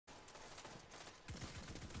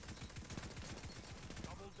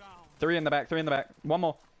Three in the back, three in the back. One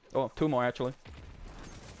more. Oh, two more actually.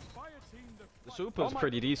 The super's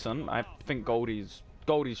pretty decent. I think Goldie's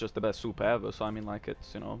just the best super ever, so I mean like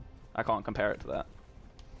it's, you know, I can't compare it to that.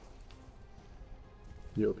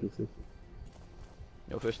 Yo, PC.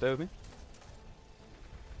 Yo, fish, stay with me.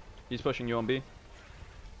 He's pushing you on B.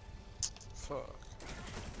 Fuck.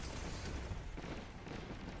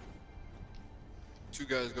 Two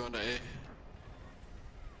guys going to A.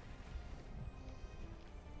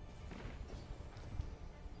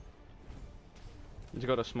 He's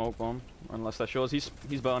got a smoke bomb, unless that shows. He's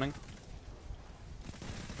burning.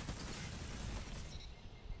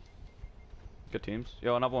 Good teams.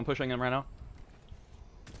 Yo, another one pushing him right now.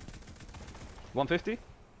 150.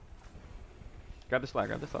 Grab this flag,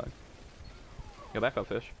 grab this flag. Yo, back up,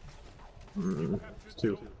 fish.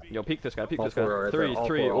 Two. Yo, peek this guy, peek All this guy. four right Three, there. All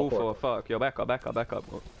three, four, all all four. four. Fuck. Yo, back up, back up, back up.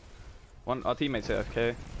 One, our teammate's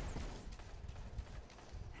AFK.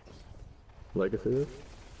 Legacy?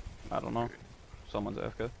 I don't know. Someone's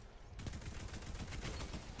AFK.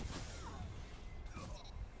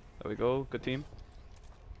 There we go. Good team.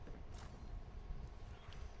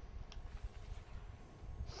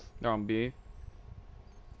 They're on B.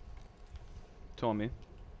 Two on me.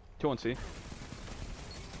 Two on C.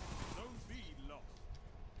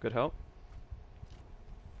 Good help.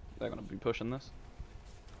 They're gonna be pushing this.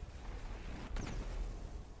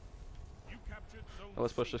 Oh,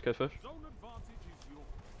 let's push this kid fish.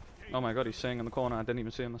 Oh my god, he's sitting in the corner. I didn't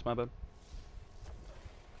even see him. That's my bad.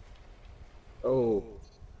 Oh,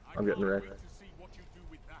 I'm getting wrecked.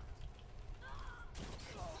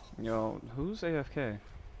 Yo, who's AFK?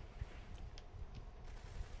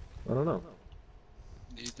 I don't know.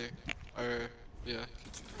 Neither. Or, yeah.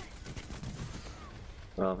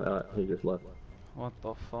 Oh, he just left. What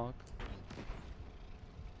the fuck?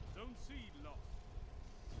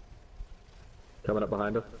 Coming up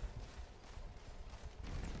behind us.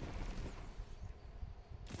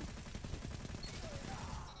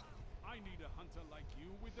 I need a hunter like you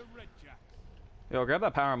with the red jack. Yo, grab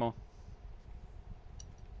that Paramore.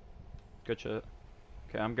 Good shit.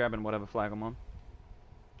 Okay, I'm grabbing whatever flag I'm on.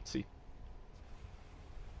 C.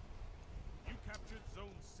 You captured zone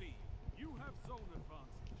C. You have zone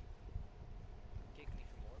advantage. Kick me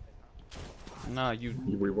from orbit, huh? Nah, you.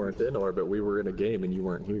 We weren't in orbit. We were in a game and you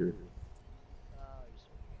weren't here. Oh, you're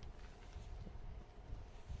so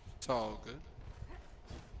It's all good.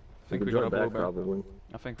 I think we could got a join back, blueberry. probably.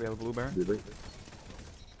 I think we have a blueberry. Did we?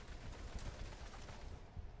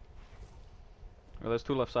 Oh, there's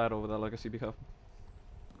two left side over there, Legacy, be careful.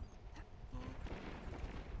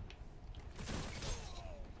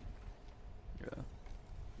 Yeah.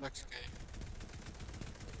 Next game.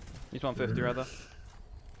 He's 150 right there.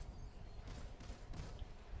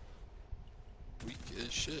 Weak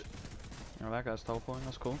as shit. Oh, that guy's teleporting,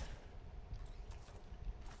 that's cool.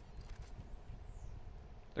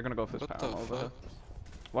 They're gonna go for this What power the over here. fuck?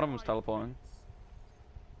 One of them's teleporting.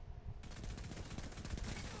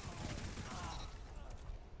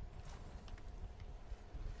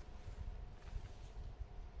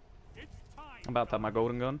 It's time. I'm about to have my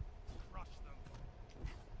golden gun. Crush them.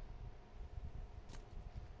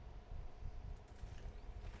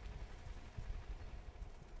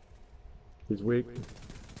 He's weak.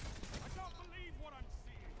 I can't believe what I'm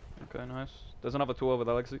seeing. Okay, nice. There's another two over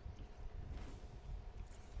there, Legacy.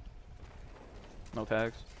 No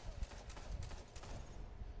tags.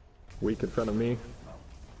 Weak in front of me.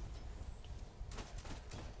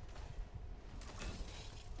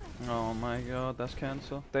 Oh my god, that's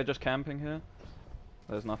cancel. They're just camping here.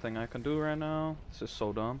 There's nothing I can do right now. This is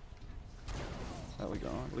so dumb. There we go.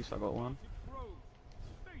 At least I got one. It grows.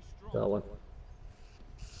 Stay strong. Got one.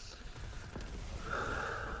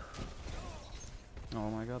 Oh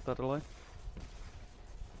my god, that delay.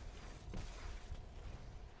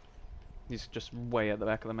 He's just way at the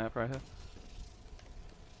back of the map right here.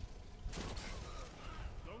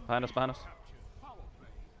 Behind us, behind us. Power play.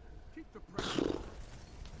 Keep the pressure.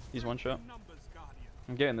 He's one shot. Numbers, Guardian.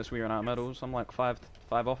 I'm getting this weird out medals. I'm like five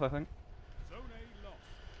off, I think. Zone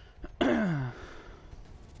A lost.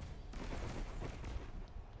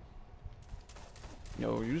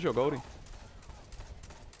 Yo, use your Goldie.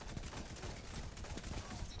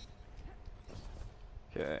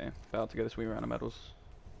 Okay, about to get this weird round of medals.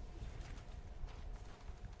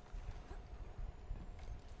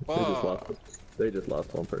 Fuck. They just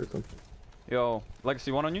lost one person. Yo,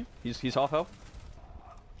 Legacy one on you? He's half health.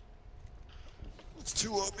 It's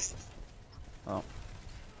two on me. Oh.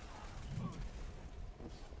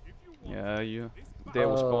 If you want Yeah, you. They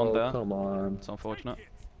were spawned there. Come on. It's unfortunate. it.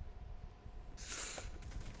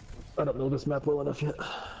 I don't know this map well enough yet.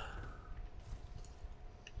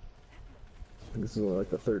 This is only like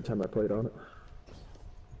the third time I played on it.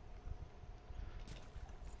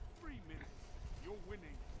 3 minutes. You're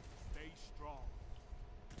winning. Stay strong.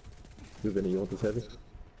 Do Vinny, you want this heavy?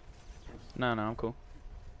 No, I'm cool.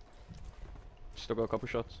 Still got a couple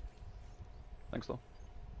shots. Thanks though.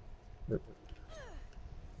 Yep.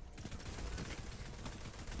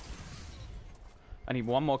 I need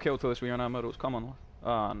one more kill till this we run out of medals. Come on.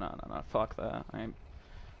 Oh, no. Fuck that. I ain't.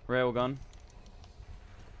 Railgun.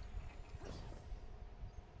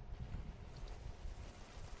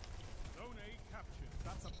 Zone A captured.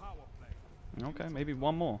 That's a power play. Okay, maybe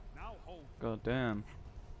one more. Now hold. God damn.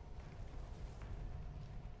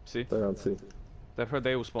 See? They're on C. They've heard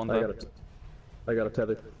they all spawned I there. got a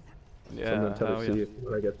tether. So I'm Yeah, gonna tether hell C yeah.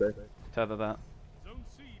 when I get there. Tether that. Zone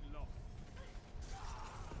C lost.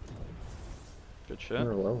 Good shit.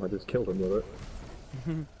 Oh well, I just killed him with it.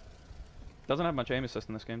 Doesn't have much aim assist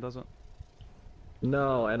in this game, does it?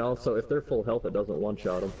 No, and also if they're full health, it doesn't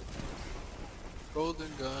one-shot them. Golden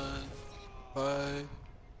gun. Bye.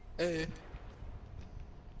 Hey.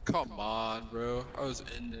 Come on, bro. I was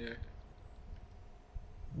in there.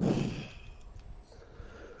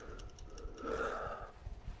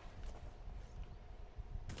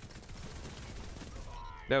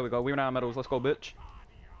 There we go. We ran out of medals. Let's go, bitch.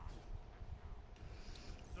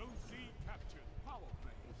 Zone C captured. Power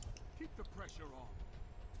play. Keep the pressure on.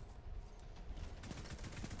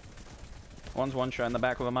 One's one shot in the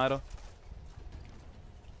back with a miter.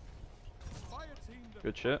 Fire team that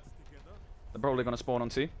Good shit. works together. They're probably gonna spawn on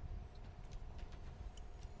C.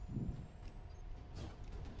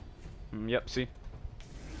 Yep, C. 2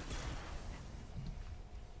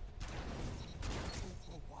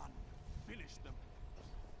 for 1. Finish them.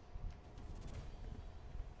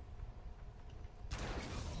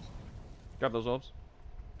 Grab those orbs.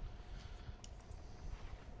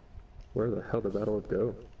 Where the hell did that orb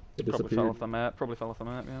go? It Probably fell disappeared. off the map. Probably fell off the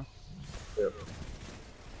map, yeah. Yep.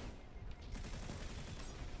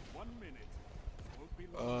 1 minute. Won't be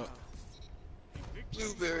long now. Victory.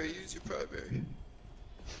 Blueberry, use your primary.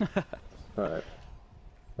 Alright.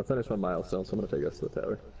 I finished my milestone, so I'm gonna take us to the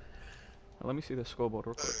tower. Let me see the scoreboard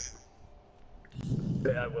real quick.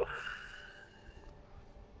 Yeah, I will.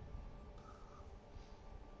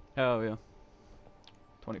 Oh yeah.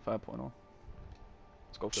 25.0.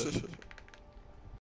 Let's go for it.